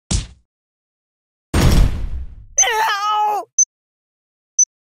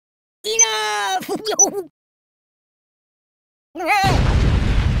Enough!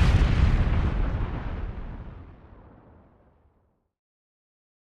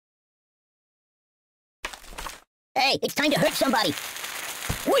 Hey, it's time to hurt somebody.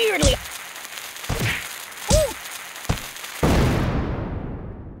 Weirdly.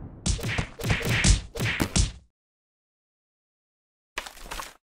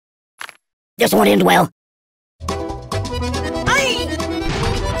 This won't end well. Aye!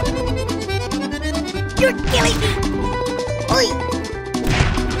 You're killing me! Oi!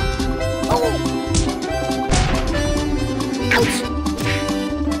 Oh! Ouch!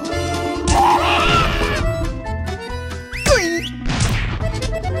 Oi!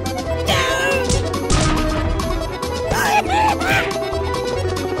 Down! Karma!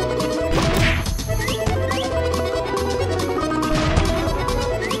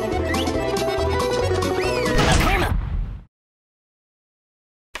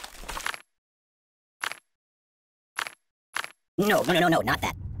 No, not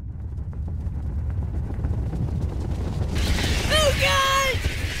that. Oh God!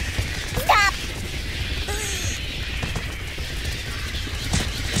 Stop!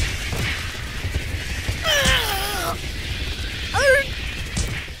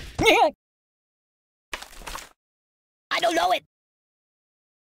 I don't know it.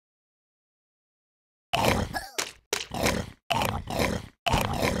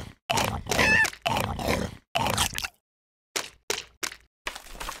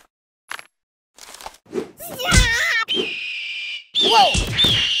 Whoa!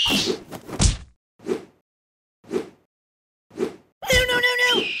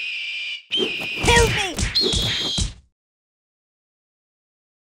 No! Help me!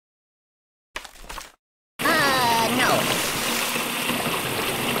 No.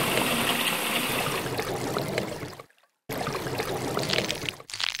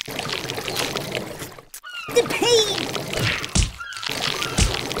 The pain!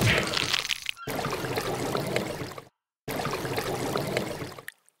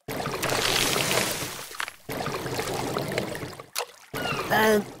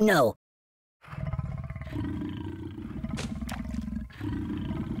 No.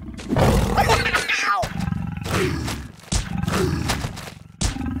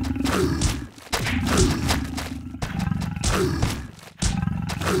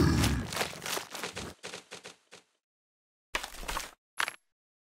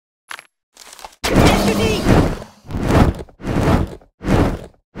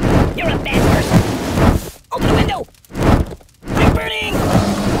 You're a bad person! Open the window! I'm burning!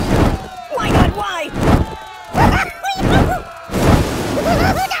 Why not? Why?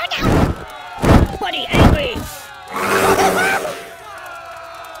 Buddy, angry!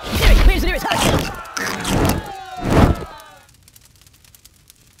 Derek, where's the nearest hospital?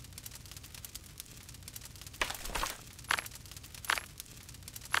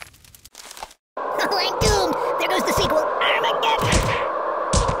 Oh, I'm doomed! There goes the sequel, Armageddon!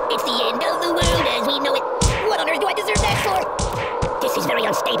 It's the end of the world as we know it. What on earth do I deserve that for? This is very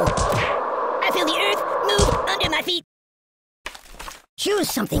unstable. I feel the earth move under my feet. Choose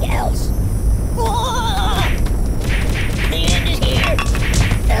something else. Whoa! The end is here.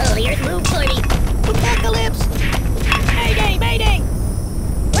 Oh, the earth moved party. Apocalypse! Mayday, mayday!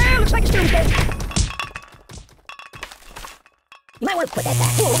 Well, looks like it's doomsday. You might want to put that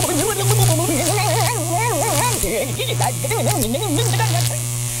back.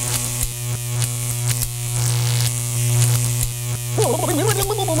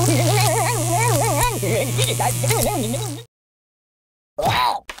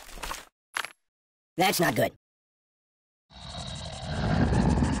 Oh! That's not good.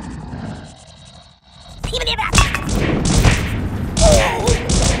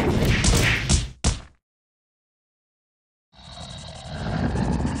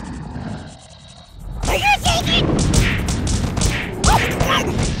 Are you taking? Oh, God.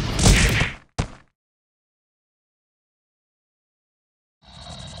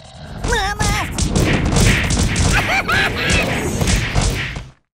 Mama!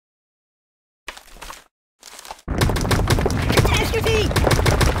 Catastrophe!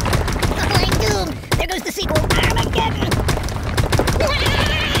 Oh, I'm doomed! There goes the sequel, Armageddon!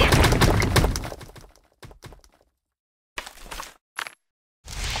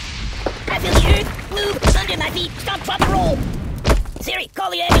 I feel the earth move under my feet. Stop, drop, roll! Siri,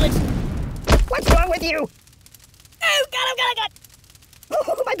 call the ambulance! What's wrong with you? Oh, God!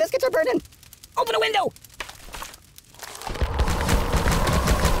 Oh, my biscuits are burning! Open a window!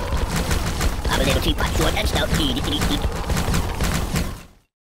 I'm a little teapot, short and stout. Eat.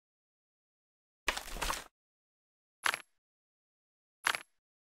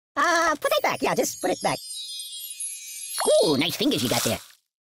 Ah! back. Yeah, just put it back. Ooh, nice fingers you got there.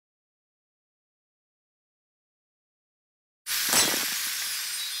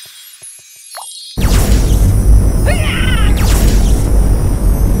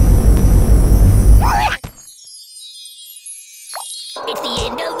 It's the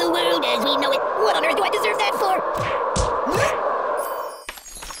end of the world as we know it. What on earth do I deserve that for?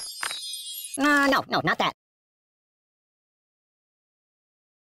 No, not that.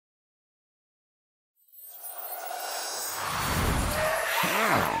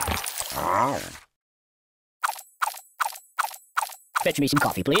 Fetch me some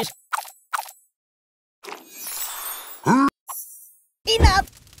coffee, please. Enough!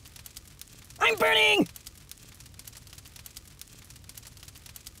 I'm burning!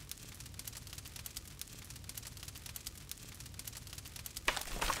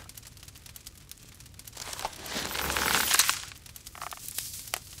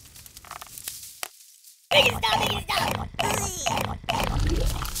 Make it stop! Make it stop!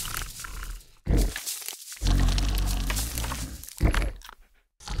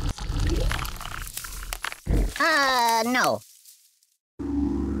 No.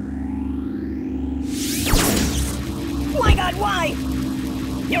 My God, why?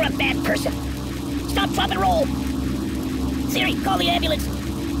 You're a bad person. Stop, drop, and roll. Siri, call the ambulance.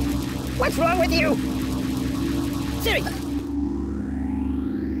 What's wrong with you? Siri.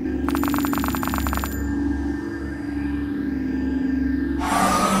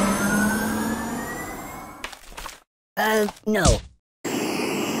 No.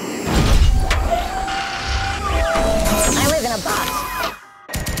 I live in a box.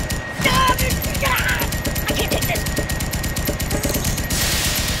 I can't take this.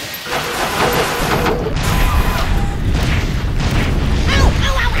 Ow!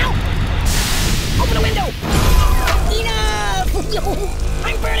 Ow! Ow! Ow! Open the window! Enough!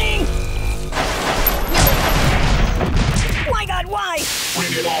 I'm burning! My God, why?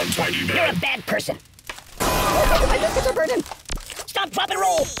 Bring it on, tiny man. You're a bad person. My biscuits are burning! Stop, drop, and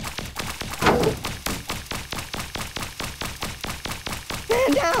roll!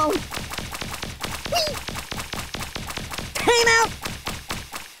 Man down! Whee! Time out!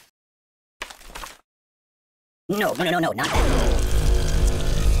 No, not that.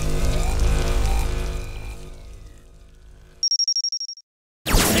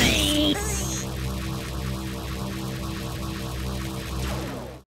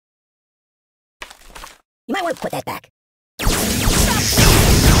 You might want to put that back.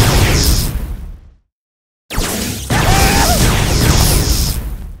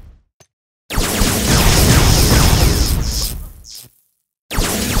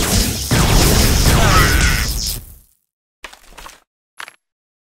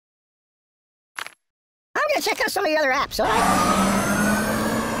 I'm gonna check out some of the other apps, alright?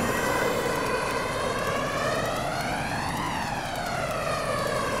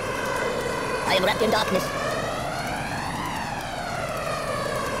 I am wrapped in darkness.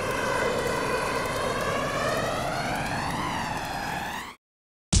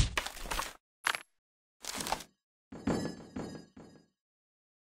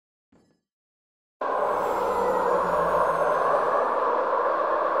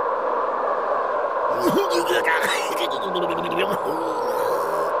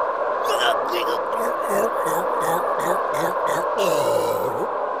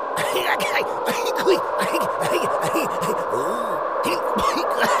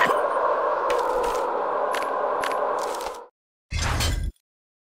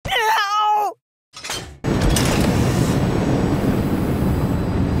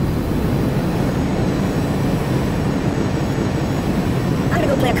 I'm gonna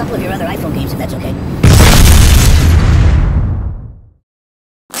go play a couple of your other iPhone games if that's okay.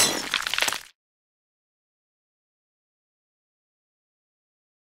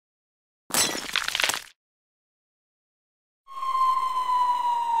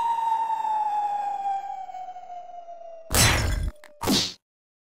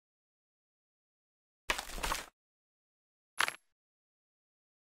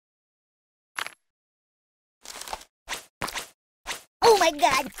 Oh my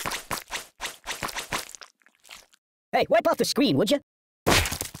God! Hey, wipe off the screen, would you?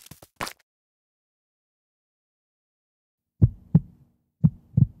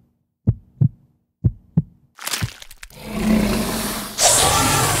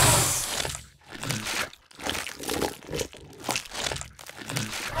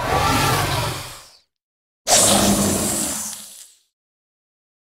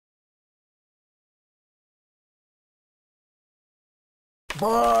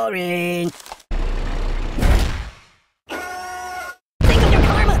 Boring. Think of your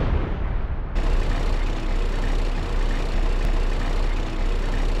karma.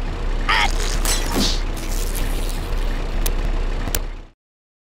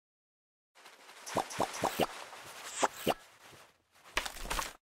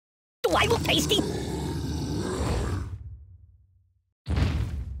 survival tasty?